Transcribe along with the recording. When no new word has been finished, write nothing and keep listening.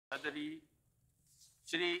Adari,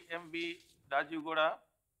 Shri M.B. Rajeev Gowda,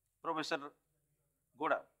 Professor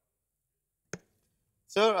Gowda.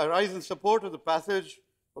 Sir, I rise in support of the passage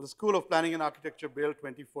of the School of Planning and Architecture Bill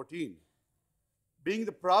 2014. Being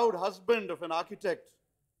the proud husband of an architect,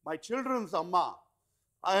 my children's Amma,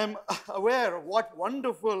 I am aware of what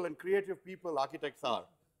wonderful and creative people architects are.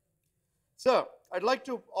 Sir, I'd like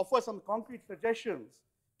to offer some concrete suggestions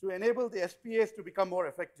to enable the SPAs to become more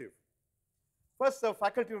effective. First, sir,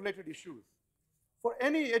 faculty-related issues. For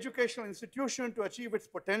any educational institution to achieve its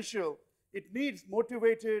potential, it needs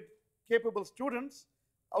motivated, capable students,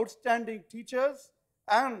 outstanding teachers,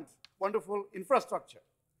 and wonderful infrastructure.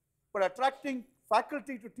 But attracting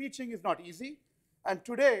faculty to teaching is not easy, and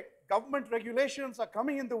today, government regulations are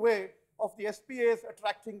coming in the way of the SPAs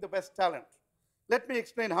attracting the best talent. Let me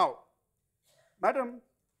explain how. Madam,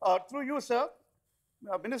 through you, sir,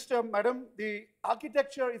 Minister, Madam, the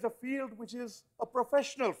architecture is a field which is a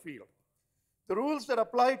professional field. The rules that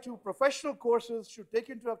apply to professional courses should take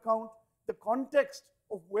into account the context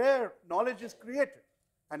of where knowledge is created.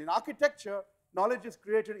 And in architecture, knowledge is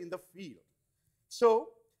created in the field. So,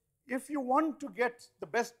 if you want to get the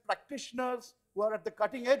best practitioners who are at the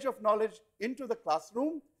cutting edge of knowledge into the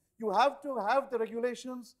classroom, you have to have the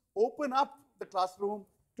regulations open up the classroom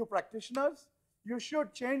to practitioners. You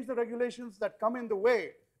should change the regulations that come in the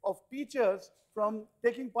way of teachers from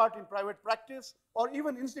taking part in private practice or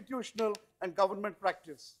even institutional and government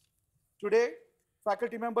practice. Today,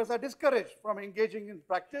 faculty members are discouraged from engaging in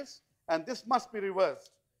practice, and this must be reversed.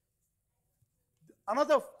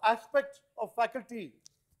 Another aspect of faculty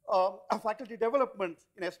development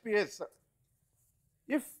in SPAs,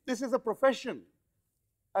 if this is a profession,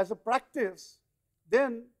 as a practice,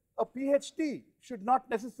 then a PhD should not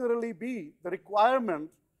necessarily be the requirement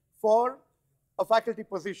for a faculty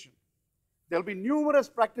position. There will be numerous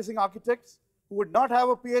practicing architects who would not have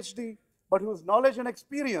a PhD, but whose knowledge and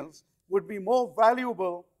experience would be more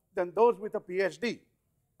valuable than those with a PhD.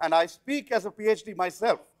 And I speak as a PhD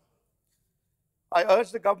myself. I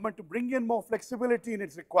urge the government to bring in more flexibility in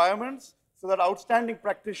its requirements so that outstanding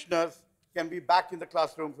practitioners can be back in the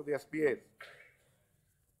classrooms of the SPAs.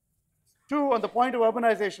 Two, on the point of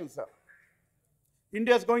urbanization, sir.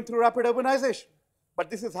 India is going through rapid urbanization, but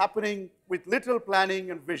this is happening with little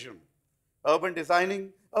planning and vision. Urban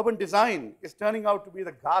design is turning out to be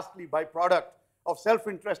the ghastly byproduct of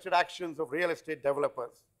self-interested actions of real estate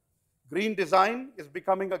developers. Green design is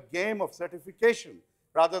becoming a game of certification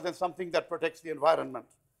rather than something that protects the environment.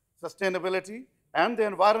 Sustainability and the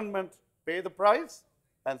environment pay the price,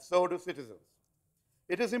 and so do citizens.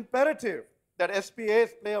 It is imperative that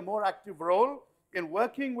SPAs play a more active role in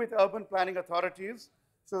working with urban planning authorities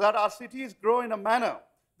so that our cities grow in a manner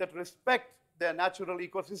that respect their natural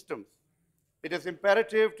ecosystems. It is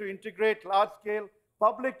imperative to integrate large-scale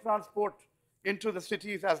public transport into the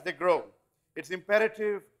cities as they grow. It's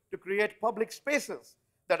imperative to create public spaces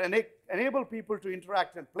that enable people to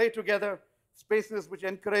interact and play together, spaces which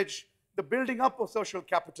encourage the building up of social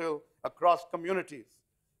capital across communities.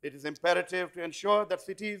 It is imperative to ensure that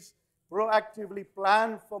cities proactively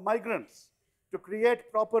plan for migrants, to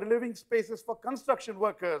create proper living spaces for construction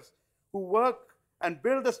workers who work and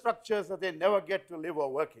build the structures that they never get to live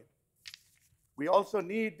or work in. We also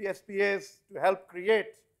need the SPAs to help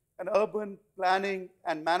create an urban planning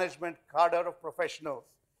and management cadre of professionals.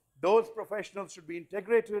 Those professionals should be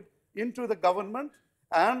integrated into the government,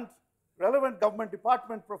 and relevant government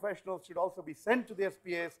department professionals should also be sent to the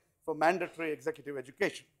SPAs for mandatory executive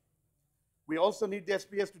education. We also need the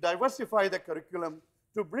SPAs to diversify their curriculum,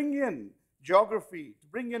 to bring in geography, to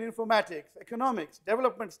bring in informatics, economics,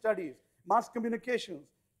 development studies, mass communications,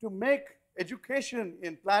 to make education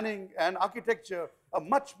in planning and architecture a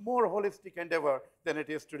much more holistic endeavor than it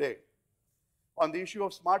is today. On the issue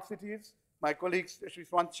of smart cities, my colleague Shri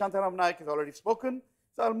Shantaram Naik has already spoken,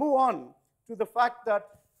 so I'll move on to the fact that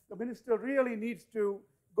the minister really needs to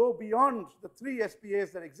go beyond the 3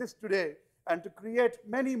 SPAs that exist today and to create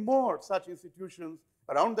many more such institutions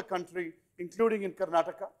around the country, including in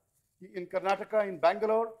Karnataka. In Karnataka, in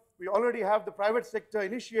Bangalore, we already have the private sector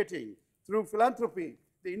initiating, through philanthropy,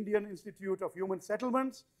 the Indian Institute of Human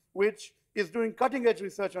Settlements, which is doing cutting-edge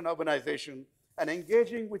research on urbanization and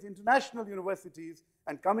engaging with international universities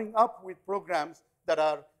and coming up with programs that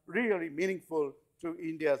are really meaningful to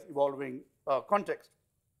India's evolving context.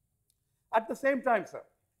 At the same time, sir,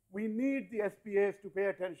 we need the SPAs to pay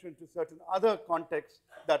attention to certain other contexts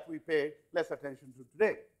that we pay less attention to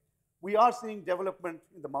today. We are seeing development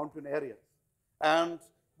in the mountain areas. And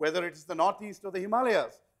whether it's the Northeast or the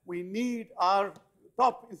Himalayas, we need our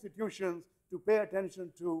top institutions to pay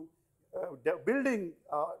attention to building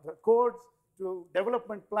the codes to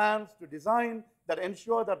development plans, to design that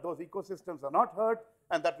ensure that those ecosystems are not hurt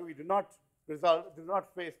and that we do not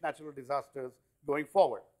face natural disasters going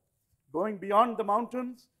forward. Going beyond the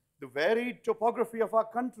mountains, the varied topography of our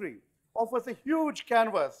country offers a huge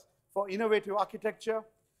canvas for innovative architecture,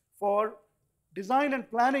 for design and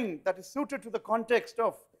planning that is suited to the context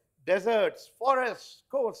of deserts, forests,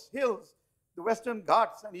 coasts, hills, the Western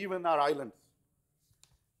Ghats, and even our islands.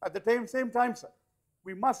 At the same time, sir,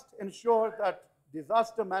 we must ensure that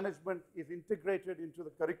disaster management is integrated into the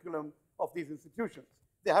curriculum of these institutions.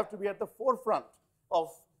 They have to be at the forefront of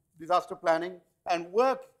disaster planning and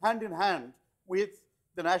work hand in hand with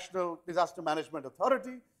the National Disaster Management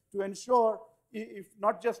Authority to ensure, if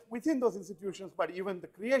not just within those institutions, but even the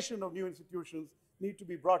creation of new institutions need to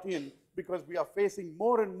be brought in because we are facing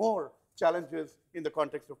more and more challenges in the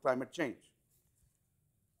context of climate change.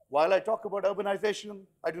 While I talk about urbanization,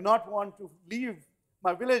 I do not want to leave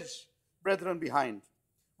my village brethren behind.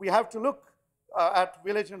 We have to look at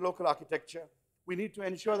village and local architecture. We need to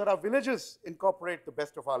ensure that our villages incorporate the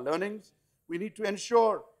best of our learnings. We need to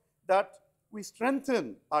ensure that we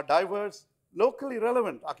strengthen our diverse, locally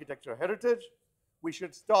relevant architectural heritage. We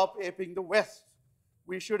should stop aping the West.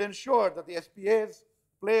 We should ensure that the SPAs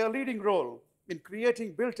play a leading role in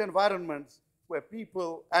creating built environments where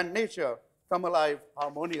people and nature come alive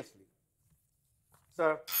harmoniously.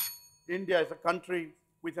 Sir, India is a country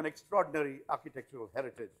with an extraordinary architectural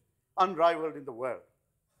heritage, unrivaled in the world.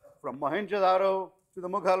 From Mohenjo-daro to the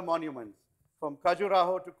Mughal monuments, from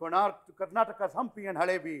Khajuraho to Konark to Karnataka's Hampi and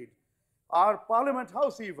Halebeed, our Parliament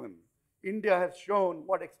House even, India has shown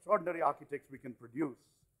what extraordinary architects we can produce.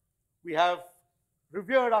 We have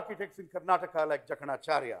revered architects in Karnataka like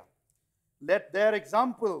Jakanacharya. Let their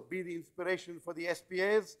example be the inspiration for the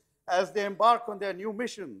SPAs as they embark on their new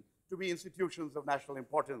mission to be institutions of national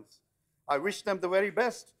importance. I wish them the very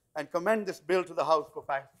best and commend this bill to the House for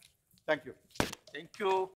passage. Thank you. Thank you.